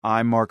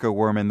I'm Marco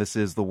Werman. This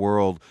is The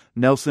World.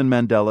 Nelson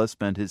Mandela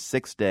spent his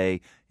sixth day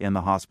in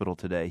the hospital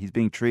today. He's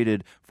being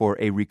treated for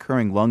a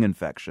recurring lung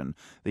infection.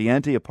 The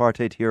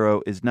anti-apartheid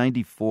hero is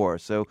 94,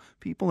 so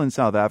people in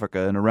South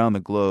Africa and around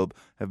the globe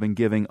have been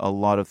giving a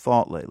lot of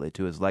thought lately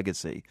to his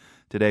legacy.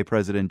 Today,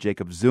 President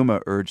Jacob Zuma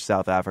urged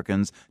South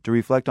Africans to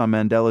reflect on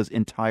Mandela's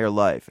entire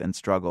life and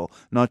struggle,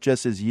 not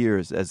just his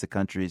years as the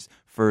country's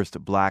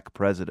first black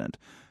president.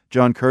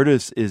 John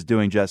Curtis is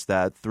doing just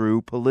that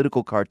through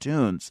political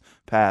cartoons,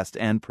 past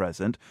and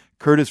present.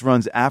 Curtis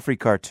runs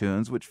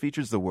AfriCartoons, which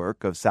features the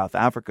work of South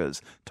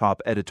Africa's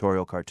top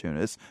editorial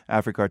cartoonists.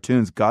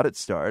 AfriCartoons got its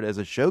start as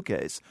a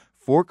showcase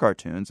for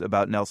cartoons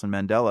about Nelson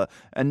Mandela.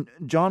 And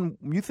John,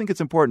 you think it's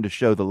important to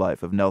show the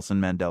life of Nelson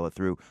Mandela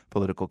through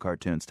political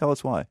cartoons. Tell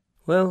us why.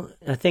 Well,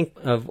 I think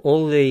of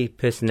all the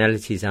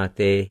personalities out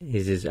there,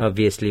 his is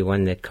obviously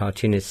one that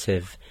cartoonists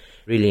have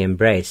really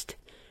embraced.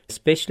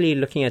 Especially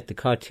looking at the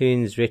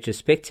cartoons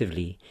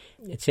retrospectively,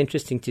 it's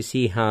interesting to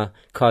see how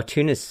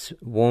cartoonists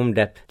warmed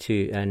up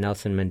to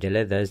Nelson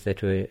Mandela, those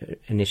that were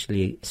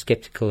initially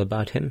skeptical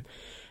about him.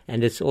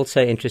 And it's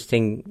also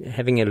interesting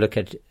having a look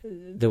at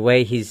the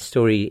way his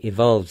story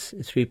evolves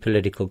through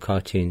political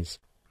cartoons.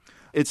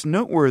 It's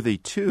noteworthy,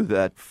 too,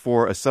 that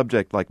for a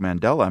subject like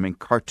Mandela,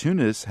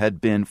 cartoonists had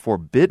been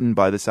forbidden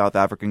by the South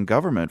African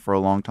government for a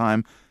long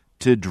time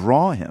to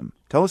draw him.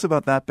 Tell us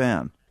about that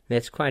ban.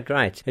 That's quite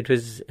right. It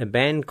was a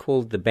ban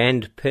called the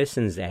Banned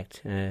Persons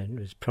Act. It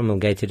was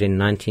promulgated in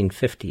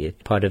 1950 as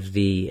part of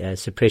the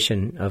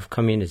Suppression of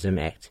Communism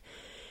Act.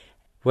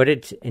 What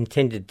it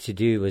intended to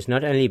do was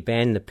not only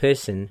ban the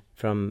person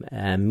from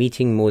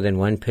meeting more than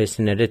one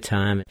person at a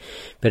time,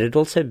 but it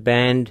also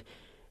banned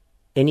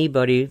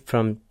anybody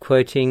from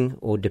quoting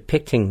or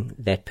depicting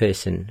that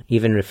person,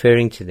 even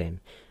referring to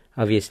them.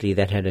 Obviously,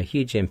 that had a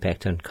huge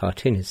impact on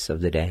cartoonists of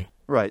the day.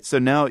 Right. So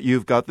now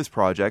you've got this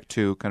project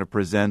to kind of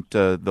present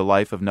the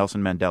life of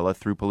Nelson Mandela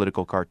through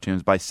political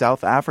cartoons by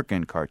South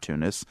African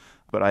cartoonists.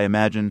 But I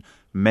imagine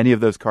many of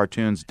those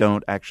cartoons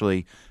don't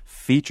actually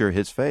feature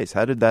his face.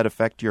 How did that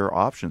affect your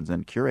options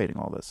in curating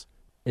all this?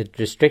 It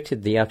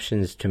restricted the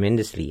options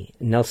tremendously.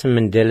 Nelson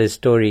Mandela's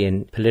story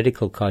in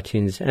political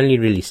cartoons only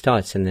really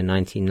starts in the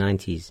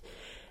 1990s.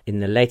 In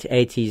the late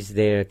 80s,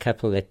 there are a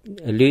couple that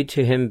allude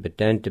to him but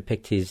don't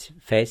depict his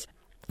face.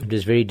 It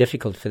was very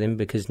difficult for them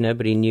because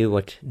nobody knew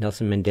what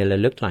Nelson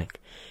Mandela looked like.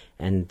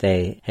 And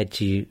they had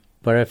to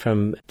borrow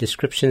from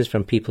descriptions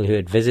from people who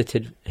had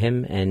visited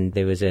him. And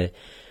there was a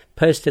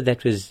poster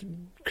that was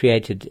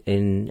created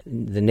in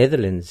the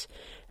Netherlands,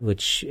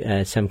 which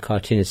some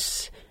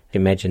cartoonists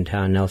imagined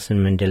how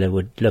Nelson Mandela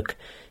would look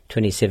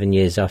 27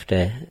 years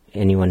after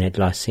anyone had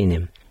last seen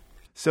him.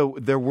 So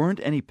there weren't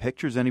any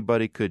pictures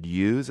anybody could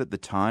use at the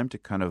time to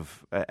kind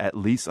of at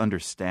least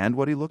understand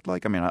what he looked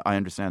like? I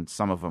understand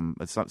some of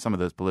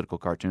those political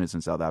cartoonists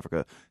in South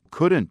Africa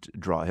couldn't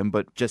draw him,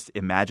 but just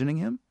imagining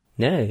him?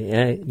 No,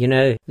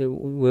 there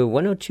were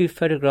one or two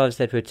photographs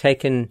that were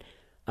taken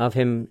of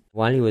him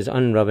while he was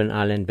on Robben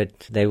Island,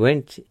 but they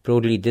weren't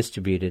broadly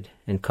distributed,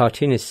 and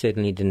cartoonists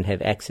certainly didn't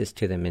have access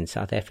to them in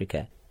South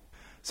Africa.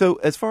 So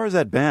as far as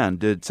that ban,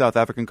 did South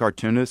African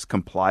cartoonists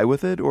comply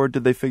with it, or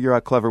did they figure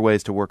out clever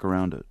ways to work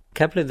around it? A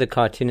couple of the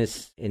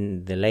cartoonists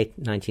in the late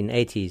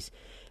 1980s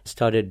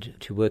started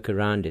to work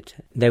around it.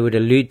 They would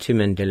allude to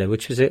Mandela,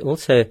 which was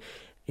also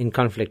in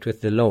conflict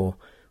with the law,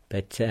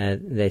 but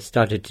they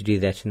started to do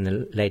that in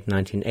the late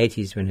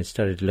 1980s when it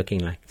started looking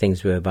like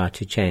things were about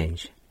to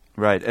change.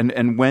 Right.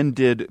 And when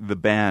did the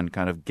ban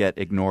kind of get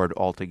ignored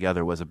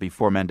altogether? Was it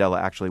before Mandela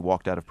actually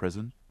walked out of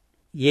prison?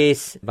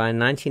 Yes, by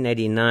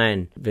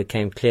 1989 it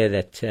became clear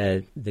that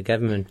the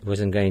government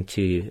wasn't going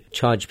to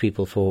charge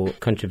people for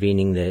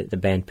contravening the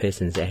Banned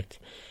Persons Act.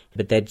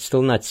 But they'd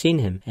still not seen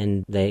him,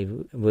 and they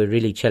were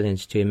really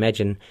challenged to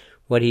imagine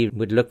what he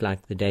would look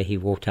like the day he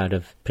walked out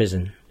of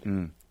prison.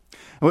 Mm.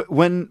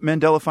 When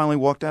Mandela finally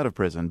walked out of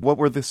prison, what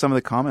were some of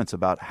the comments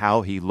about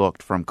how he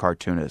looked from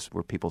cartoonists?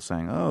 Were people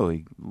saying, oh,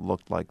 he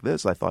looked like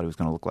this, I thought he was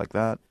going to look like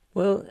that?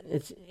 Well,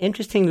 it's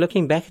interesting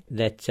looking back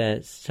that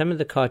some of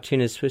the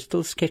cartoonists were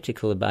still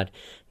skeptical about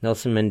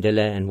Nelson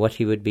Mandela and what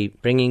he would be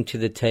bringing to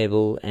the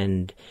table,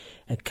 and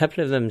a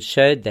couple of them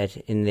showed that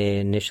in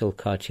their initial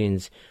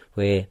cartoons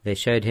where they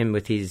showed him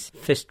with his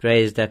fist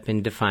raised up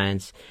in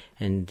defiance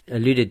and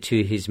alluded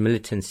to his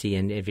militancy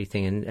and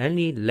everything, and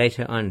only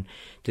later on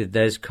did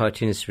those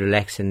cartoonists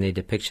relax in their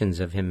depictions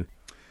of him.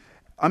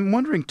 I'm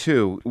wondering,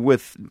 too,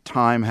 with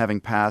time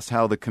having passed,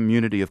 how the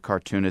community of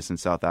cartoonists in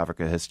South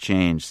Africa has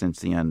changed since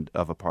the end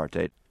of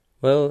apartheid.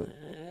 Well,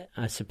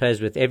 I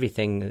suppose with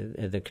everything,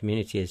 the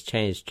community has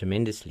changed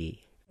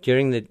tremendously.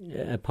 During the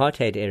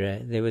apartheid era,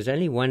 there was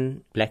only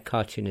one black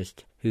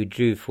cartoonist who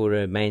drew for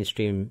a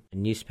mainstream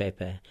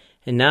newspaper.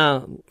 And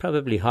now,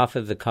 probably half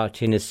of the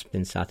cartoonists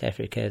in South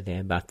Africa, there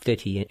are about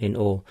 30 in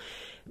all,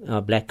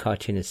 are black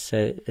cartoonists.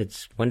 So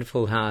it's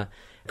wonderful how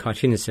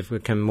cartoonists have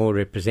become more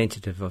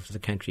representative of the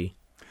country.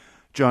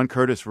 John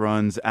Curtis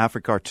runs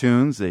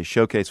AfriCartoons, a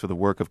showcase for the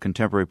work of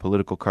contemporary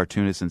political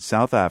cartoonists in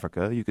South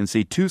Africa. You can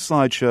see 2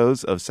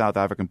 slideshows of South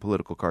African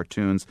political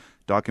cartoons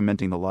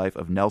documenting the life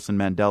of Nelson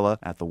Mandela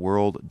at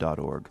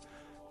theworld.org.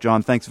 John,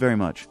 thanks very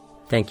much.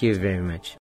 Thank you very much.